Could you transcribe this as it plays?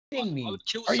kidding me? I would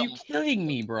kill Are you someone. kidding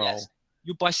me, bro? Yes.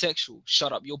 You're bisexual.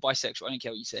 Shut up. You're bisexual. I don't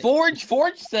care what you say.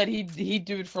 Forge said he'd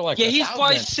do it for like Yeah, he's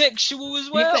 1,000. bisexual as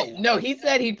well. He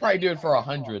said he'd probably do it for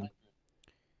 100.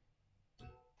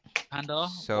 Panda,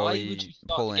 So, why would you start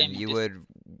the Poland, game you with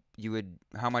would,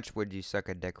 how much would you suck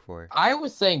a dick for? I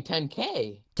was saying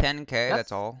 10K. 10K,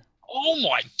 that's all? Oh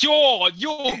my god,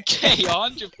 you're gay,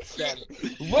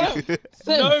 100%. What?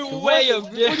 Synth, No way of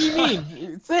What do you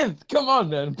mean? Synth, come on,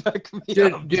 man. Back me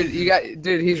up.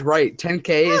 Dude, he's right. 10K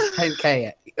is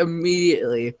 10K.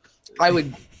 Immediately.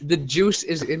 The juice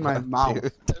is in my mouth.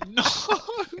 No,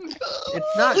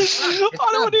 It's not.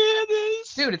 I don't want to hear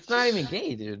this. Dude, it's not even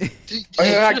gay, dude. Oh,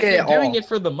 you're not gay You're at doing all. it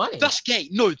for the money. That's gay.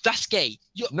 No, that's gay.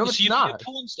 No, so it's you'd not. Be a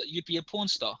porn star. You'd be a porn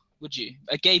star, would you?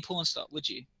 A gay porn star, would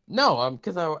you? No,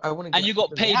 because I wouldn't. And you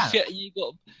got paid. You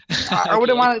got. I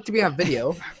wouldn't want it to be on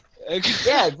video.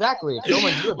 Yeah, exactly. If no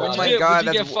one knew Oh about my it. God,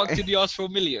 Would you get that's fucked in the ass for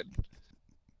 $1 million?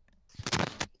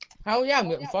 Hell yeah, I'm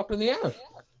getting fucked in the ass.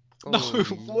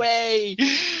 No way.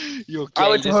 You're gay. I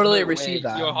would There's totally no receive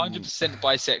way. that. You're 100%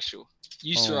 bisexual.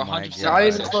 You Oh sure my 100% God. Not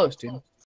even bisexual. close, dude.